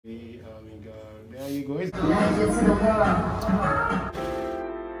you going?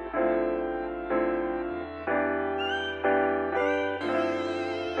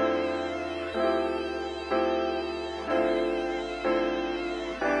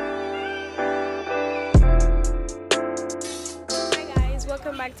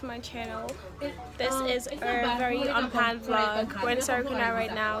 Welcome back to my channel. This is a very unplanned vlog. We're in Sarikuna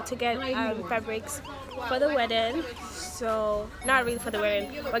right now to get fabrics for the wedding. So not really for the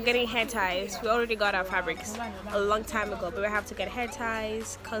wedding, we're getting hair ties. We already got our fabrics a long time ago, but we have to get hair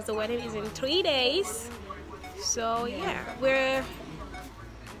ties because the wedding is in 3 days. So yeah,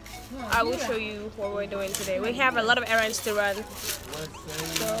 I will show you what we're doing today. We have a lot of errands to run. So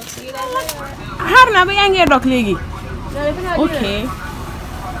see you guys later. Okay.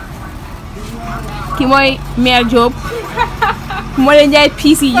 Ki moy mère Job mo len jay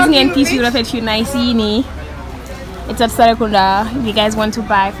PC gis ngeen PC yu rafet yu nice yi ni. It's at Sarakunda. If you guys want to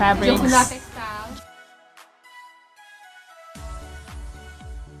buy fabrics.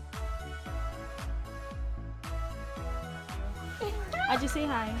 I just say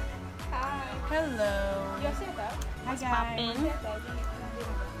hi. Hi. Hello. You have said that? Hi guys.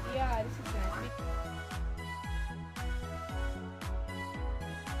 Yeah, this is nice.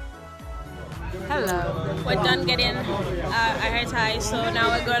 Hello. We're done getting our hair ties, so now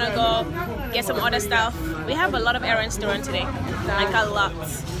we're gonna go get some other stuff. We have a lot of errands to run today, like a lot.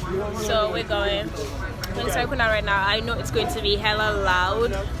 So we're going. We're in Sarikuna right now. I know it's going to be hella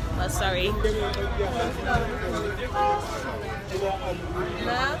loud, but sorry.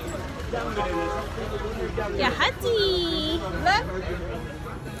 Look. Yeah, Hattie. Look.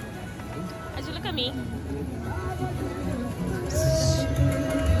 As you look at me.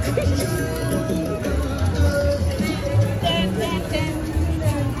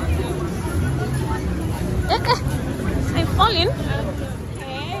 I'm falling.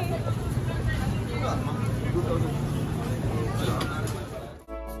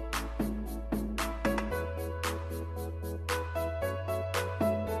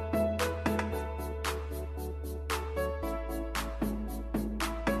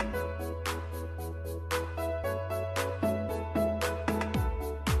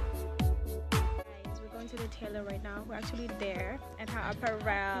 To the tailor right now. We're actually there at her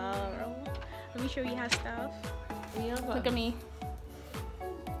apparel. Let me show you her stuff. Look at me.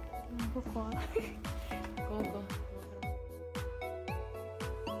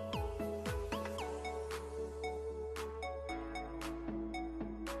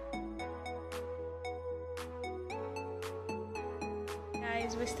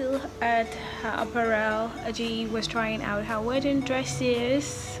 Guys, we're still at her apparel. Aji was trying out her wedding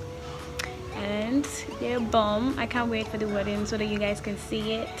dresses. And they're bomb. I can't wait for the wedding so that you guys can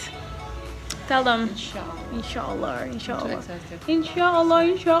see it. Tell them. Inshallah. Inshallah.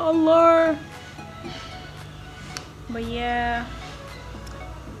 But yeah,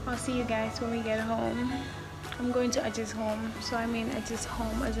 I'll see you guys when we get home. I'm going to Aji's home. So I mean Aji's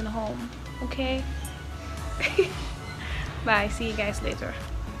home as in home. Okay? Bye. See you guys later.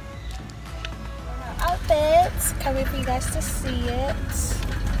 Outfits. Can't wait for you guys to see it.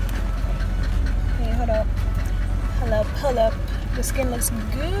 Hold up. Pull up. The skin looks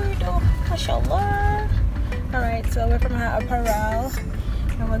good. Oh, mashallah. Alright, so we're from her apparel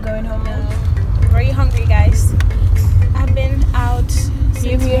and we're going home now. Very hungry, guys. I've been out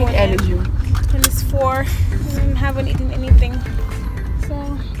since morning and it's 4 and haven't eaten anything.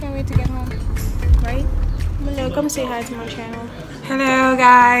 So can't wait to get home. Right? Hello, come say hi to my channel. Hello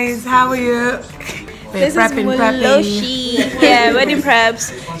guys, how are you? This is Muloshi. Yeah, wedding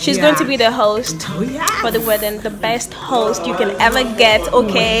preps. She's going to be the host for the wedding, the best host you can ever get,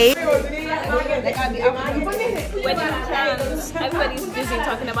 okay? Wedding plans. Everybody's busy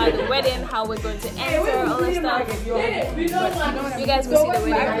talking about the wedding, how we're going to enter, all that stuff. But you guys will see the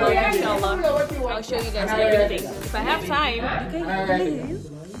wedding vlog, inshallah. I'll show you guys everything. If I have time,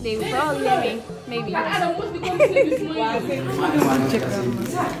 they will probably let me. Maybe.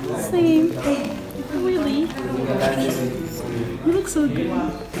 Same. Really? You look so good.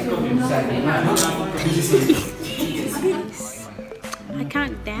 I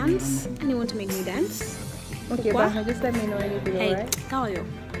can't dance. Anyone to make me dance? Okay, but just let me know anything, hey, alright? how are you?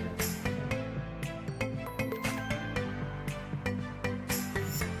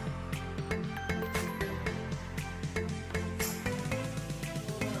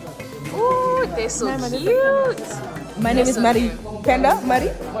 Ooh, they're so cute. My name is Marie. Panda?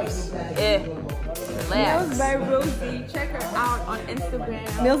 Marie? Yeah. Nails by Rosie. Check her out on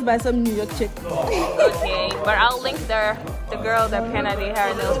Instagram. Nails by some New York chick. Okay, but I'll link the girl that Panda did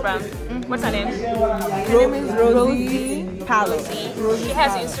her nails from. What's her name? Her name is Rosie. Carlo. She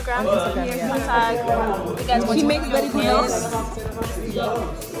has Instagram. Contact. You guys want She to makes very good nails.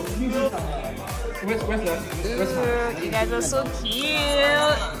 You guys are so cute.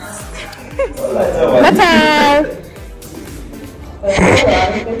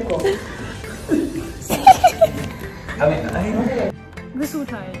 We're so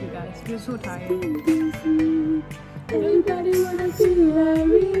tired, you guys. We're so tired. Everybody wanna see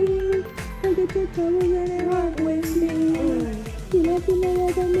Larry. Forget your troubles and rock with me. You know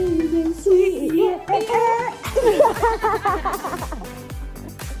like amazing, sweet, yeah.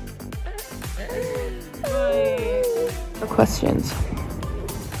 Questions.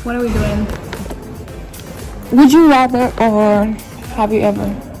 What are we doing? Would you rather, or have you ever?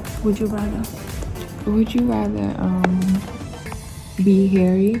 Would you rather? Would you rather be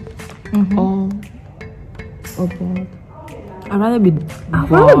hairy or bald? I'd rather be I'd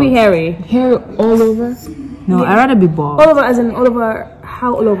rather be hairy. Hair all over? No, I'd rather be bald. All over, as in all over.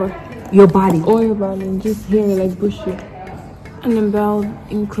 How all over? Your body. All your body and just hair like bushy. And then bald,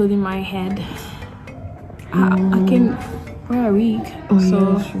 including my head. I can wear a wig. Oh, so yeah,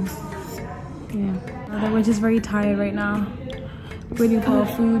 that's true. yeah. We're just very tired right now. Waiting for our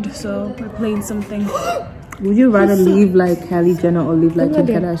food, so we're playing something. Would you rather live like Kylie Jenner or live like Kim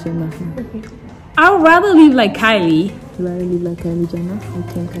Kardashian? I would rather live like Kylie. Would you rather live like Kylie Jenner or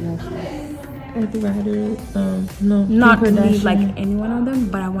Kim Kardashian? I'd rather no. Not live like any one of them,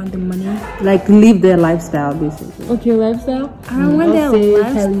 but I want the money. Like live their lifestyle basically. Okay, lifestyle. I don't want their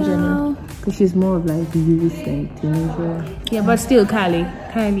Kylie Jenner. lifestyle. Because she's more of like the youth and teenager. Yeah, but still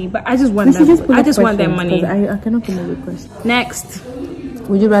Kylie. But I just want them. I just want their money. I cannot come up with questions. Next.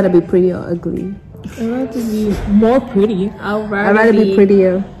 Would you rather be pretty or ugly? I'd rather be more pretty. I'd rather be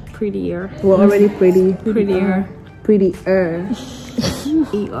prettier. Prettier. We're already pretty. Prettier. Prettier.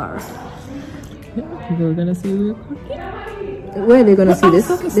 ER. People are gonna see you. Where are they gonna see this?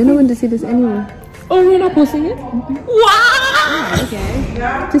 They're not going to see this anyway. Oh, we're not posting it? Wow!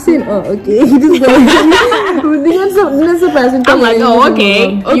 Okay. Just saying, oh, okay. Just go. Not surprising. I'm like, oh,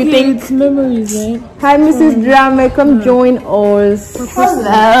 okay. You think it's memories, right? Hi, Mrs. Drama. Come join us.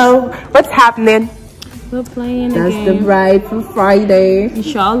 Hello. What's happening? we're playing That's again? the bride for Friday.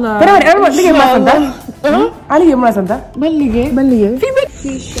 Inshallah. But everyone, look at my Ali, my Santa. Balige.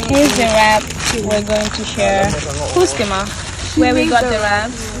 Here's the wrap we're going to share. Who's Kima? Where we got the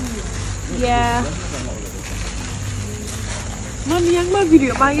wraps. Yeah. Mommy, young my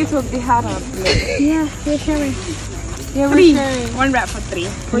video. My YouTube, they had up. Yeah, we're sharing. Yeah, Three. One wrap for 3.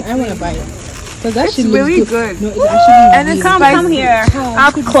 I want to buy it. Because that shit really looks good. No, it's actually And then come here.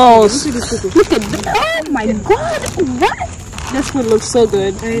 Up close. Look at that. Oh my god. What? This food looks so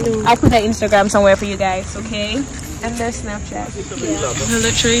good. I know. I'll put that Instagram somewhere for you guys, okay? And their Snapchat. We're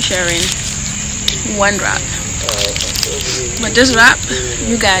literally sharing one wrap. But this wrap,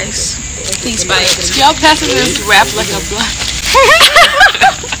 you guys, please buy it. Y'all passing this wrap like a blunt.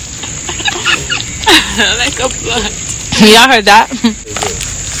 Like a blunt. Y'all heard that?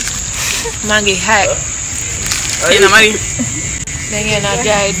 Mangi high. You know, money. Then you're not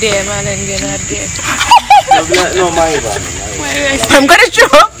there, man. Then you're not there. I'm gonna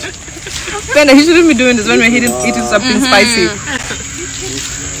choke. Ben, he shouldn't be doing this when we're eating something spicy.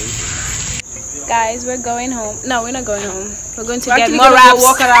 Guys, we're going home. No, we're not going home. We're going to get more wraps.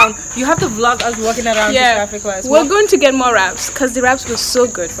 Walk around. You have to vlog us walking around the traffic lights. We're going to get more wraps because the wraps were so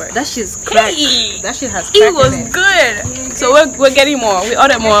good for it. That shit's cracked. Hey, that shit has crack it was good. So we're getting more. We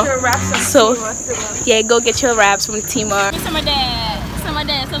ordered more. So yeah, go get your wraps from Timor. Some of that. Some of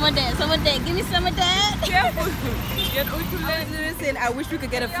that. Some of that. Some of that. Give me some of that. Listen, I wish we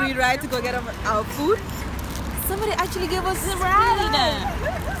could get a free ride to go get our food. Somebody actually gave us a ride.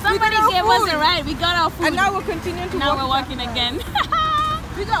 Somebody gave us a ride. We got our food. And now we're continuing to now walk. we're walking again.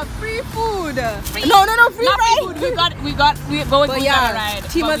 We got free food. Free? No, free Not ride. free food. We got a ride.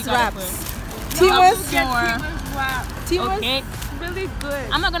 Tima's wraps. Tima's Okay. really good.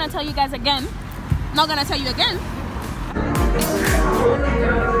 I'm not gonna tell you guys again. Not gonna tell you again.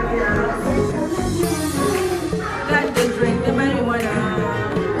 Got the drink, the marijuana.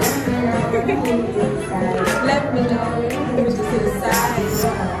 Let me know if it's to the side.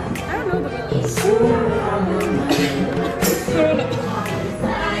 I don't know the words.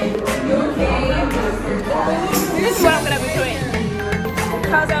 This is what I'm gonna be doing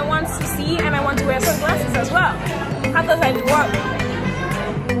because I want to see and I want to wear sunglasses as well. How does that work?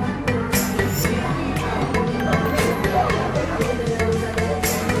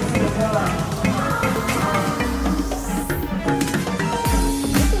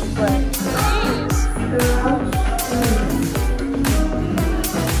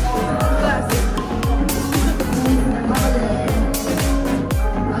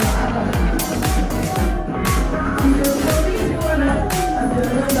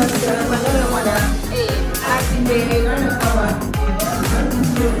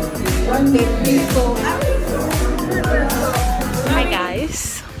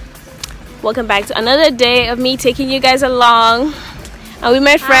 Welcome back to another day of me taking you guys along. I'm with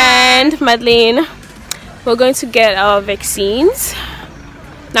my friend Madeline. We're going to get our vaccines.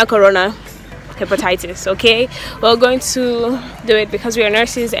 Not corona, hepatitis, okay? We're going to do it because we are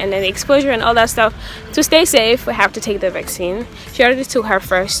nurses, and then the exposure and all that stuff. To stay safe, we have to take the vaccine. She already took her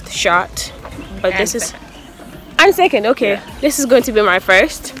first shot, but this is... And second, okay. Yeah. This is going to be my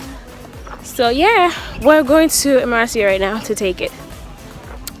first. So yeah, we're going to MRC right now to take it.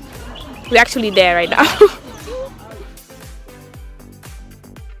 We're actually there right now.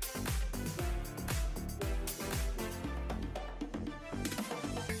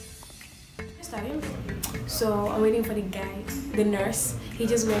 So I'm waiting for the guy, the nurse. He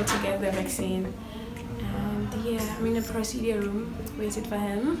just went to get the vaccine. And yeah, I'm in the procedure room, waiting for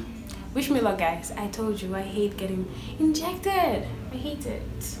him. Wish me luck, guys. I told you I hate getting injected. I hate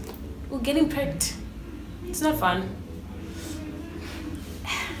it. Well, getting pricked. It's not fun.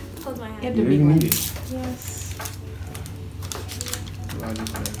 Hold my hand. Get the big one. Yes.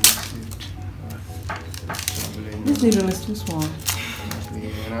 This needle is too small.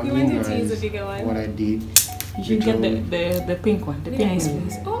 You wanted to use a bigger one. What I did. You should get the pink one. The pink one.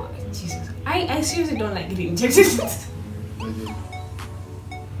 Oh, Jesus. I seriously don't like getting injected.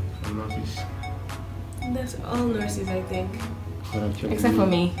 That's all nurses, I think. Except for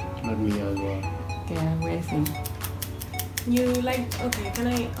me. Not me as well. Yeah, where's him? You like, okay, can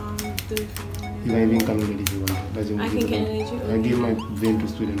I do it for you? You can even cannulate if you want. I can cannulate you. I give my vein to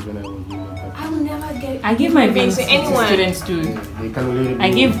students when I was doing my practice. I will never get. I give my veins to anyone. students too. Yeah, they cannulated me. I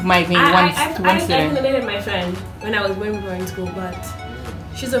give my vein once to one student. I cannulated my friend when we were in school, but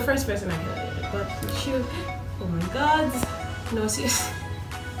she's the first person I cannulated. But she, oh my God, no, seriously.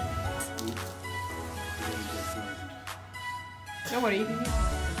 Don't worry.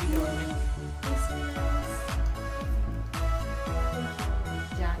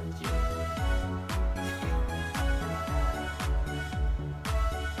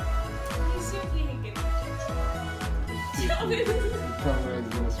 Camera is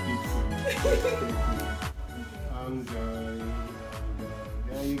gonna speak for me. And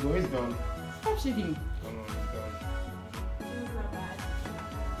there you go, it's done. Stop shaking. Come on, it's done. It's not bad.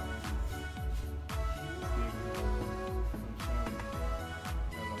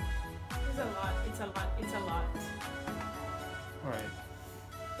 It's a lot. It's a lot. It's a lot. Alright.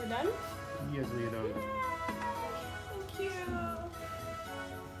 We're done? Yes, we're done. Thank you.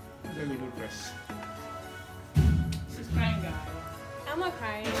 Let me do press. She's crying, guys. I'm not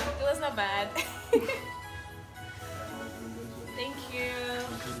crying. It was not bad. Thank you.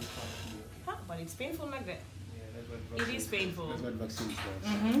 Huh? But it's painful like that. It is painful. That's what vaccines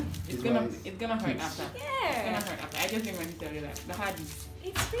does. It's gonna hurt after. Yeah. It's gonna hurt after. I just didn't want to tell you that. The hard is.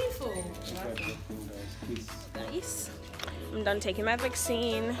 It's painful. That's what vaccine does. Nice. I'm done taking my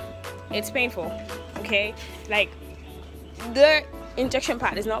vaccine. It's painful. Okay? Like, the injection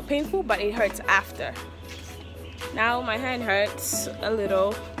part is not painful, but it hurts after. Now my hand hurts a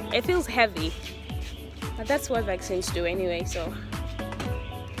little. It feels heavy. But that's what vaccines do anyway, so.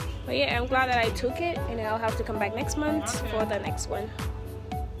 But yeah, I'm glad that I took it, and I'll have to come back next month for the next one.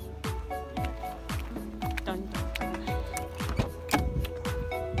 Done.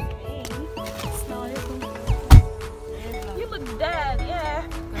 Hey. You look dead, yeah.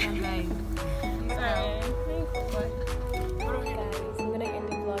 Sorry. Guys, I'm gonna end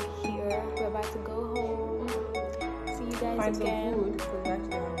the vlog here. We're about to go home. See you guys Find again. some food because we're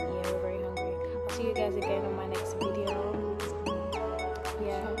actually hungry. Yeah, we're very hungry. I'll see you guys again on my next video.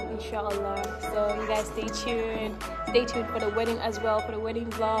 Yeah, inshallah. So you guys stay tuned. Stay tuned for the wedding as well, for the wedding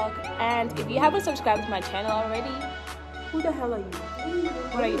vlog. And if you haven't subscribed to my channel already, who the hell are you?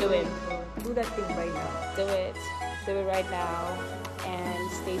 What are you doing? Do that thing right now. Do it. Do it right now.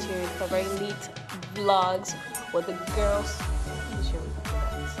 And stay tuned for very neat vlogs with the girls.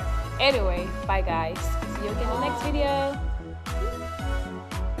 Anyway, bye guys. See you again in the next video.